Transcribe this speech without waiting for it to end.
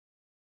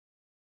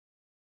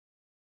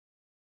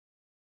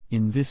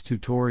In this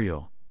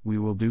tutorial, we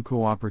will do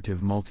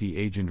cooperative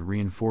multi-agent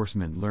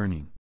reinforcement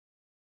learning.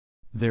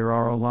 There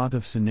are a lot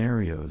of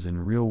scenarios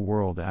in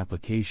real-world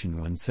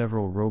application when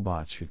several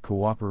robots should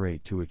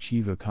cooperate to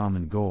achieve a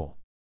common goal.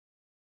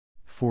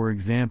 For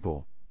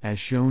example, as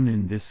shown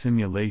in this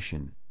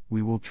simulation,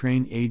 we will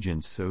train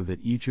agents so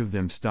that each of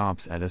them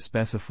stops at a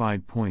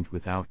specified point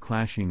without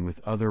clashing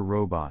with other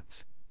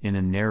robots, in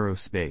a narrow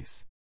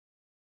space.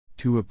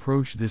 To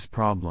approach this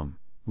problem,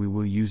 we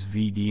will use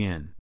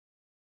VDN.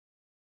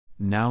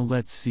 Now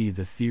let's see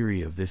the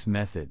theory of this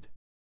method.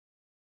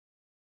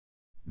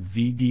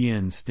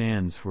 VDN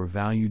stands for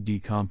Value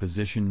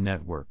Decomposition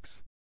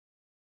Networks.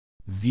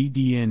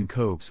 VDN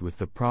copes with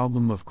the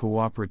problem of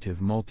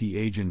cooperative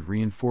multi-agent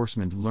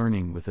reinforcement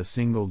learning with a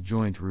single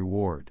joint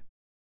reward.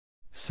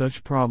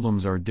 Such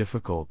problems are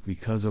difficult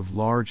because of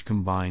large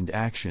combined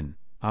action,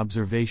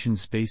 observation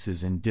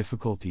spaces and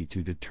difficulty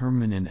to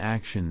determine an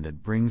action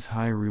that brings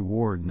high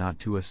reward not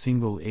to a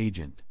single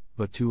agent,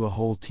 but to a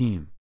whole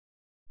team.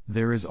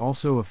 There is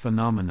also a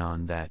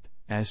phenomenon that,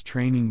 as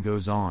training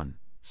goes on,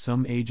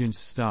 some agents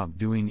stop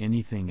doing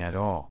anything at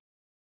all.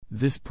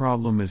 This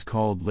problem is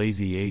called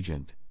lazy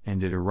agent,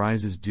 and it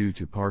arises due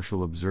to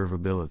partial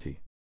observability.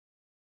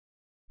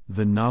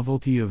 The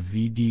novelty of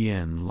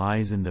VDN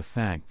lies in the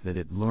fact that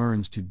it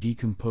learns to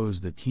decompose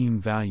the team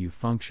value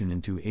function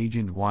into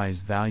agent-wise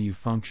value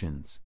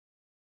functions.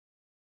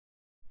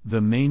 The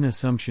main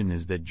assumption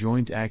is that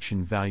joint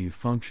action value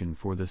function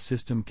for the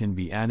system can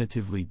be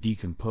additively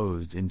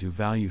decomposed into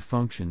value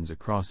functions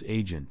across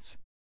agents.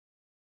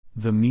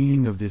 The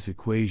meaning of this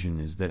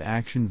equation is that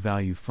action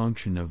value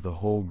function of the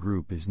whole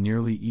group is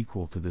nearly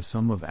equal to the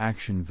sum of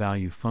action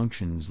value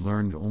functions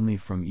learned only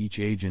from each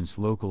agent's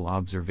local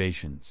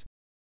observations.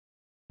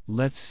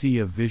 Let's see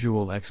a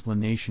visual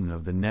explanation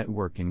of the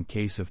network in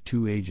case of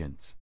two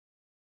agents.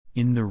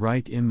 In the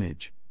right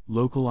image,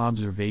 local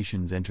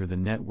observations enter the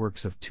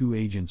networks of two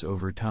agents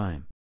over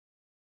time.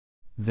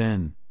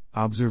 Then,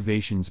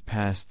 observations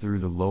pass through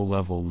the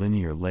low-level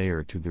linear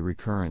layer to the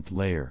recurrent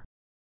layer.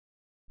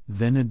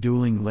 Then a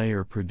dueling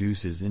layer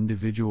produces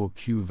individual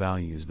Q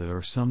values that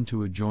are summed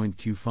to a joint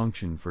Q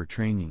function for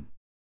training.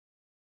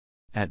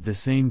 At the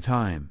same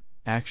time,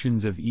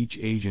 actions of each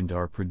agent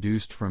are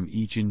produced from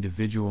each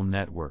individual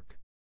network.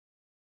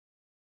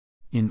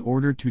 In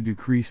order to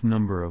decrease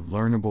number of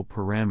learnable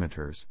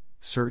parameters,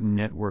 certain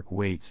network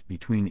weights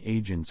between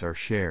agents are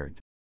shared.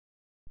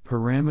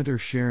 Parameter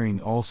sharing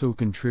also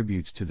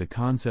contributes to the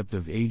concept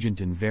of agent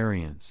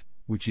invariance,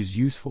 which is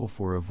useful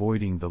for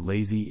avoiding the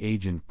lazy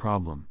agent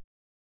problem.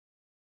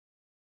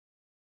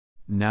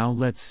 Now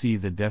let's see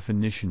the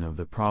definition of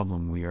the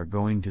problem we are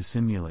going to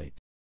simulate.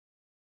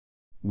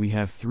 We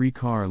have three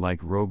car-like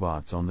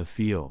robots on the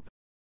field.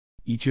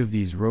 Each of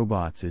these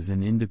robots is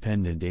an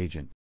independent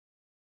agent.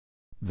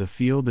 The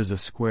field is a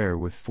square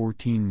with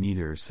 14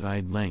 meters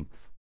side length.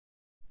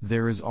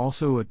 There is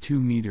also a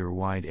 2-meter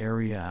wide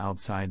area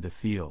outside the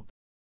field.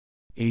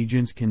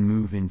 Agents can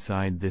move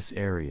inside this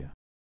area.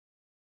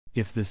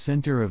 If the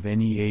center of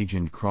any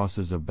agent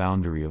crosses a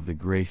boundary of the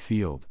gray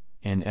field,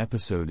 an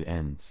episode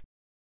ends.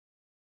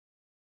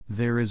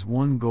 There is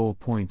one goal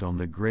point on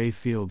the gray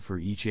field for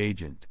each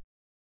agent.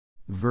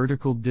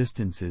 Vertical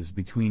distances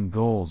between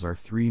goals are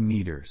 3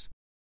 meters.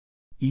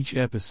 Each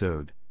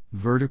episode,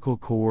 vertical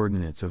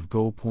coordinates of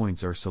goal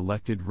points are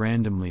selected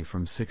randomly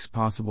from 6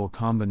 possible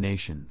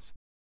combinations.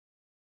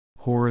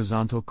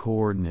 Horizontal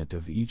coordinate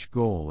of each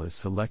goal is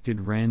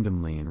selected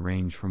randomly and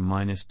range from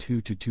 -2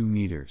 to 2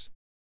 meters.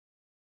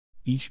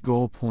 Each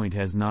goal point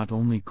has not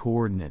only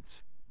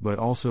coordinates, but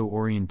also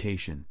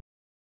orientation.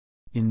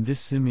 In this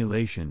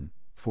simulation,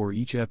 for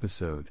each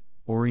episode,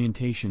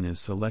 orientation is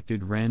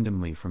selected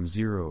randomly from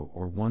 0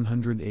 or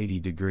 180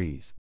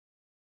 degrees.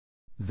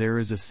 There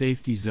is a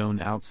safety zone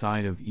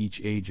outside of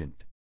each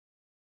agent.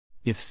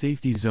 If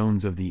safety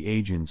zones of the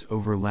agents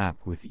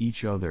overlap with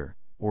each other,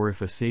 or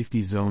if a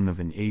safety zone of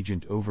an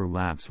agent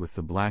overlaps with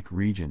the black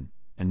region,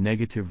 a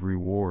negative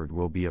reward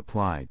will be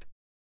applied.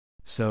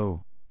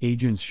 So,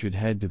 agents should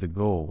head to the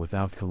goal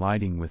without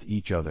colliding with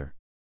each other.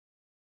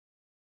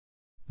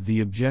 The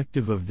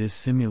objective of this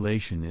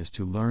simulation is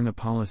to learn a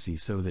policy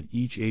so that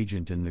each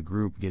agent in the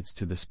group gets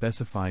to the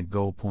specified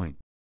goal point.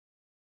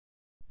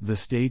 The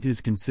state is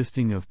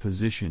consisting of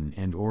position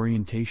and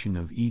orientation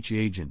of each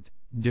agent,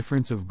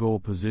 difference of goal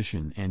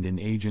position and an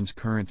agent's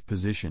current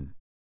position.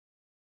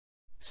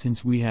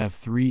 Since we have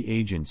 3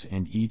 agents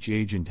and each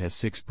agent has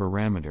 6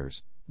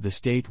 parameters, the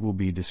state will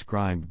be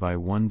described by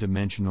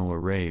one-dimensional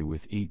array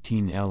with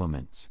 18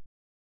 elements.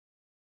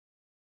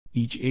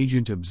 Each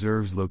agent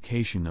observes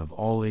location of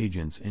all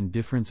agents and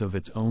difference of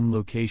its own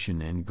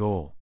location and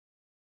goal.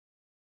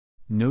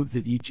 Note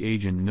that each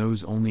agent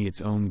knows only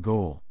its own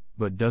goal,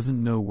 but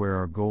doesn't know where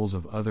are goals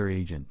of other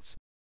agents.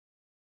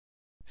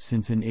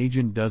 Since an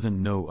agent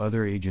doesn't know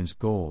other agents'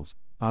 goals,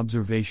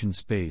 observation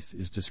space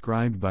is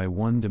described by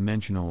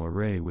one-dimensional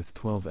array with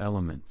 12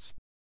 elements.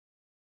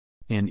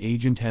 An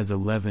agent has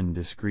 11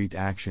 discrete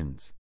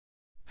actions.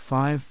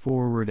 5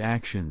 forward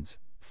actions,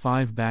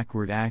 5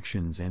 backward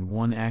actions and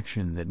 1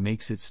 action that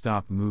makes it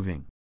stop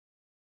moving.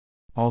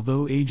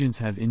 Although agents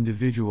have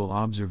individual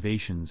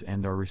observations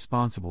and are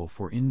responsible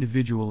for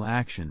individual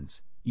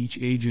actions, each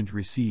agent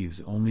receives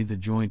only the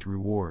joint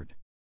reward.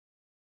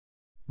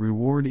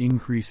 Reward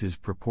increases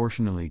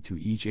proportionally to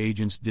each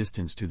agent's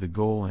distance to the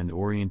goal and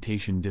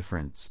orientation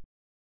difference.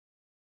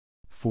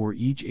 For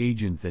each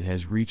agent that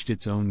has reached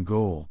its own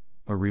goal,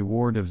 a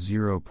reward of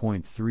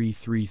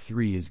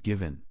 0.333 is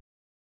given.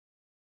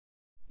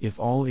 If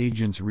all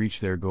agents reach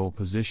their goal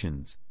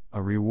positions,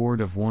 a reward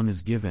of 1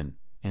 is given,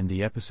 and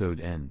the episode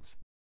ends.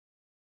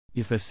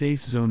 If a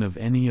safe zone of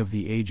any of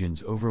the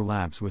agents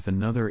overlaps with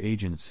another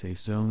agent's safe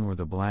zone or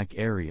the black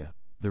area,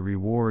 the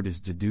reward is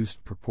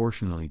deduced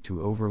proportionally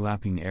to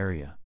overlapping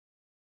area.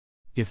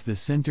 If the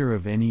center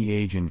of any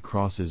agent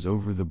crosses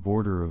over the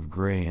border of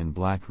gray and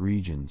black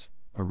regions,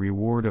 a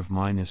reward of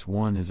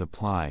 -1 is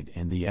applied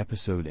and the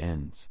episode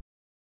ends.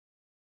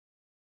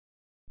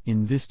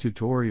 In this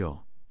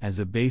tutorial, as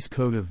a base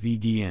code of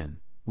VDN,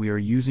 we are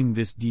using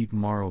this deep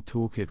MARL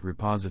toolkit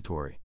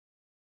repository.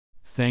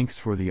 Thanks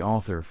for the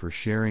author for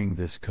sharing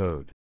this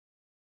code.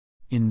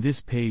 In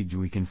this page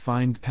we can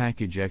find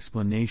package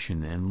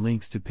explanation and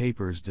links to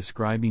papers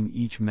describing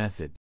each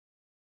method.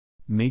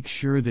 Make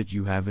sure that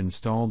you have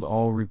installed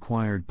all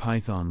required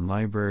Python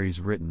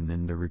libraries written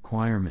in the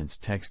requirements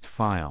text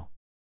file.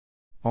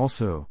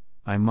 Also,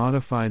 I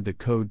modified the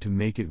code to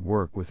make it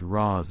work with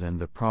ROS and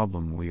the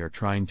problem we are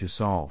trying to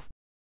solve.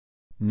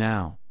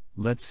 Now,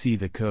 let's see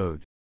the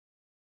code.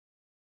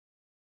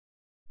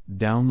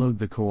 Download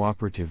the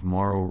Cooperative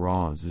MARL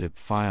ROS zip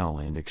file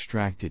and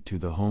extract it to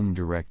the home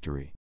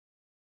directory.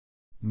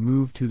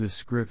 Move to the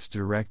scripts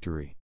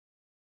directory.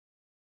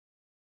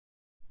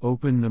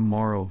 Open the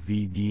MARL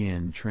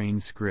VDN train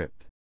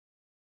script.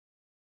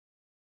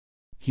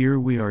 Here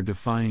we are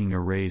defining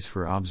arrays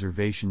for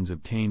observations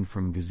obtained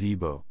from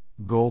Gazebo,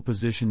 goal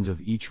positions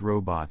of each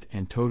robot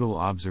and total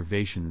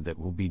observation that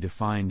will be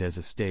defined as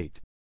a state.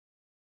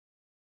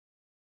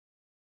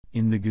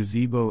 In the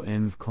Gazebo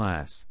env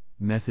class,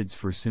 methods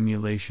for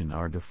simulation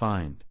are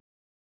defined.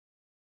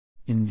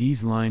 In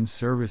these lines,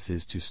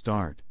 services to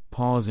start,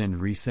 pause and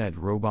reset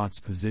robots'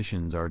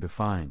 positions are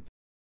defined.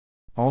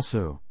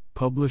 Also,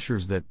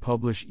 publishers that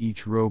publish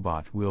each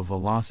robot wheel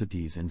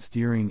velocities and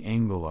steering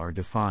angle are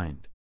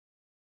defined.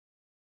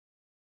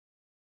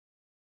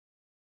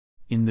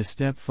 In the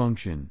step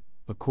function,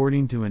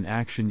 according to an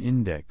action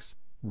index,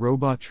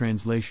 robot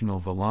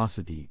translational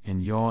velocity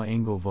and yaw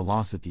angle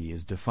velocity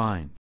is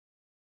defined.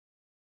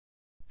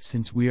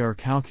 Since we are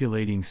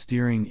calculating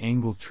steering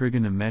angle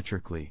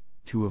trigonometrically,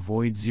 to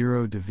avoid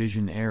zero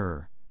division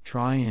error,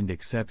 try and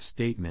except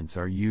statements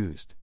are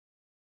used.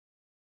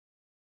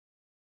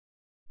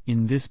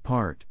 In this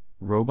part,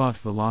 robot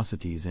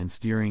velocities and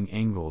steering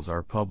angles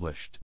are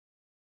published.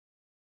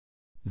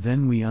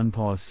 Then we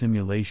unpause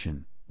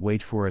simulation,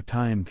 wait for a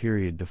time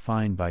period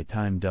defined by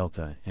time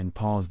delta and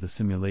pause the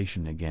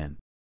simulation again.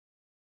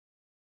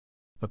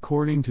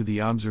 According to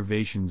the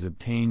observations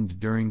obtained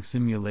during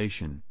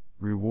simulation,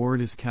 reward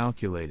is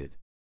calculated.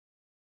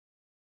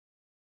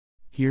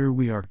 Here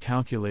we are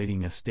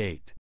calculating a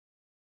state.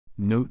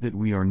 Note that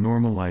we are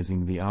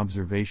normalizing the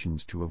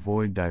observations to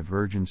avoid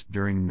divergence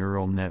during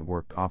neural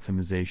network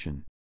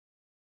optimization.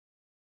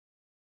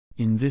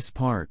 In this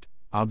part,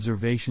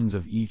 observations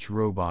of each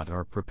robot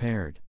are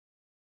prepared.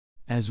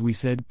 As we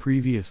said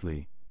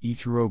previously,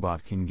 each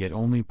robot can get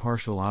only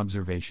partial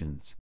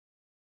observations.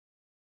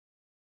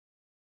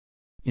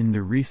 In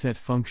the reset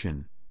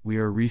function, we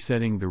are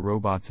resetting the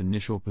robot's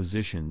initial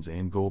positions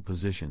and goal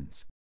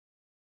positions.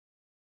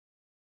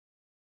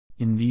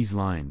 In these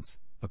lines,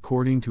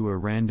 according to a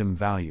random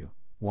value,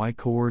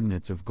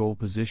 y-coordinates of goal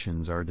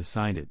positions are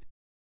decided.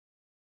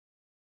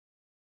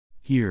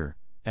 Here,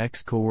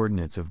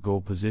 x-coordinates of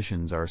goal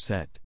positions are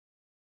set.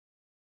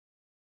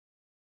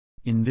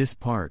 In this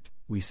part,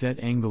 we set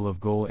angle of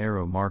goal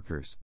arrow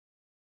markers.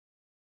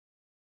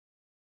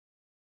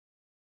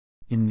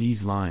 In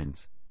these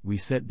lines, we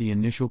set the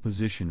initial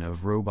position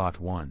of robot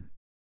 1.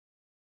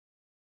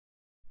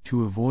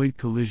 To avoid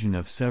collision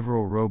of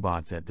several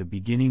robots at the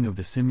beginning of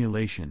the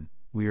simulation,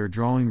 we are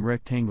drawing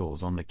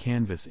rectangles on the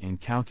canvas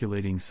and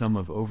calculating sum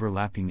of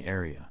overlapping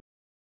area.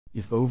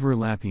 If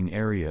overlapping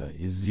area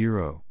is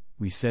 0,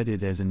 we set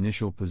it as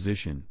initial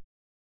position.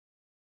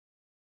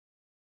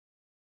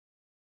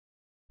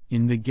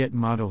 In the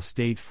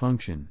getModelState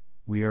function,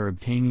 we are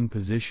obtaining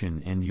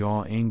position and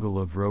yaw angle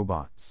of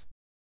robots.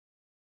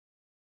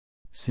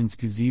 Since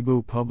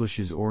Gazebo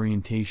publishes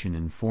orientation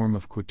in form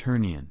of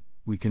quaternion,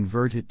 we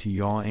convert it to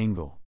yaw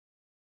angle.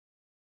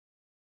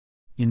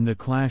 In the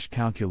clash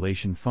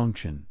calculation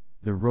function,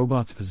 the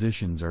robot's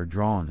positions are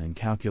drawn and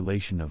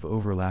calculation of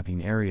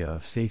overlapping area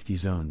of safety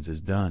zones is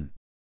done.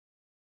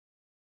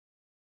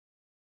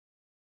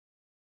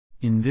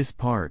 In this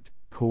part,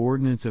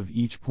 coordinates of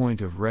each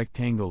point of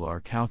rectangle are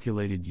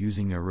calculated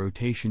using a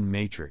rotation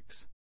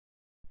matrix.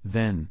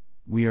 Then,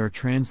 we are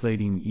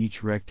translating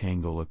each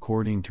rectangle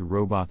according to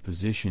robot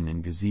position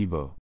in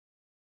Gazebo.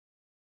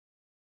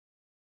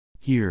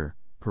 Here,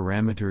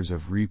 parameters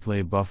of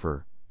replay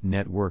buffer,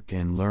 network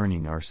and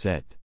learning are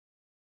set.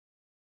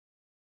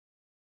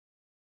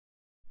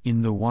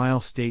 In the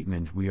while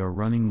statement we are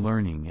running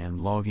learning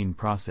and logging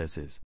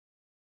processes.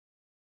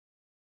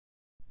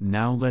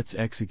 Now let's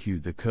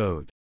execute the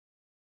code.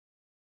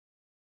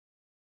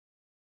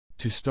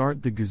 To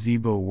start the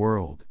Gazebo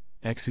world,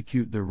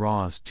 execute the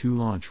ROS2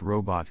 launch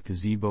robot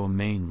Gazebo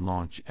main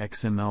launch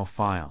XML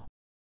file.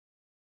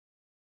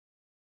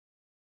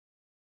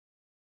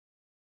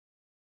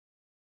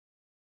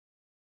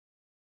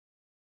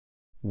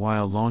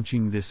 While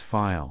launching this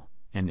file,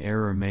 an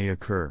error may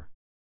occur.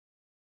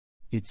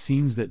 It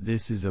seems that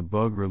this is a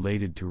bug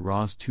related to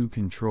ROS2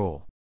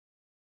 control.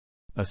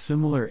 A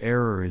similar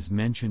error is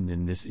mentioned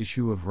in this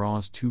issue of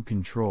ROS2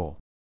 control.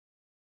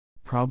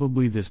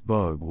 Probably this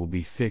bug will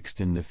be fixed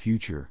in the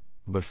future,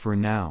 but for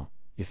now,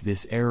 if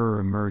this error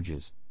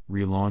emerges,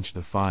 relaunch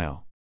the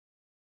file.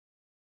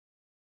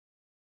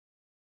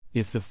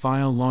 If the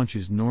file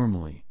launches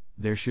normally,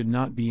 there should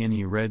not be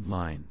any red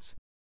lines.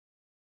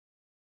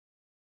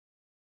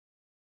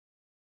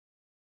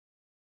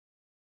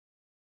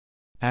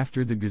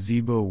 After the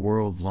Gazebo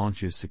world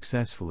launches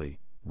successfully,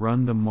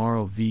 run the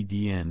MARL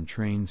VDN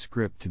train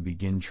script to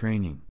begin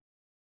training.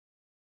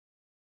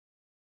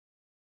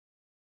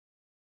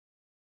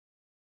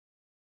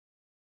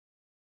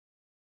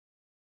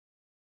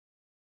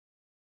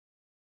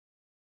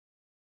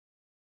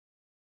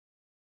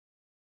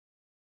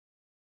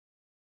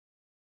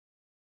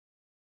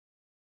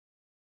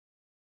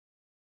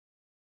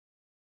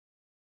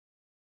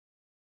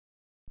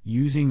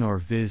 Using our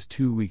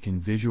Viz2 we can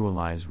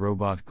visualize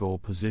robot goal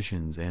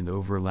positions and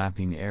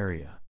overlapping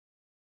area.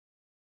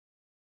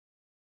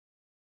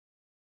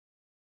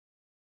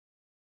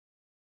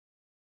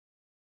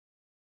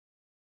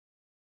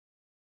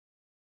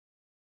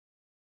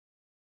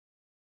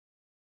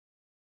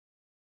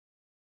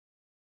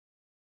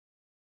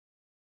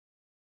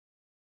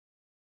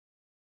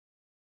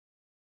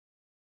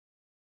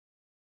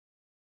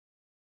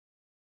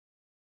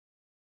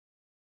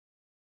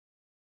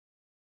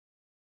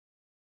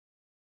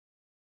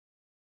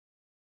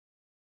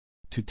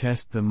 To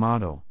test the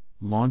model,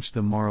 launch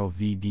the MARL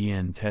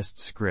VDN test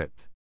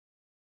script.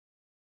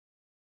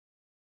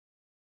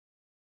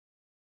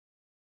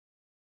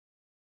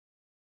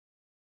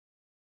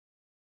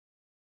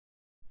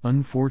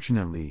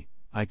 Unfortunately,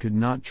 I could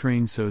not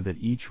train so that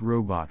each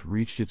robot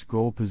reached its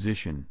goal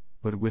position,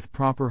 but with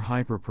proper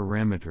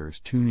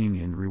hyperparameters tuning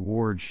and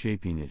reward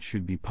shaping it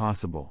should be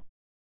possible.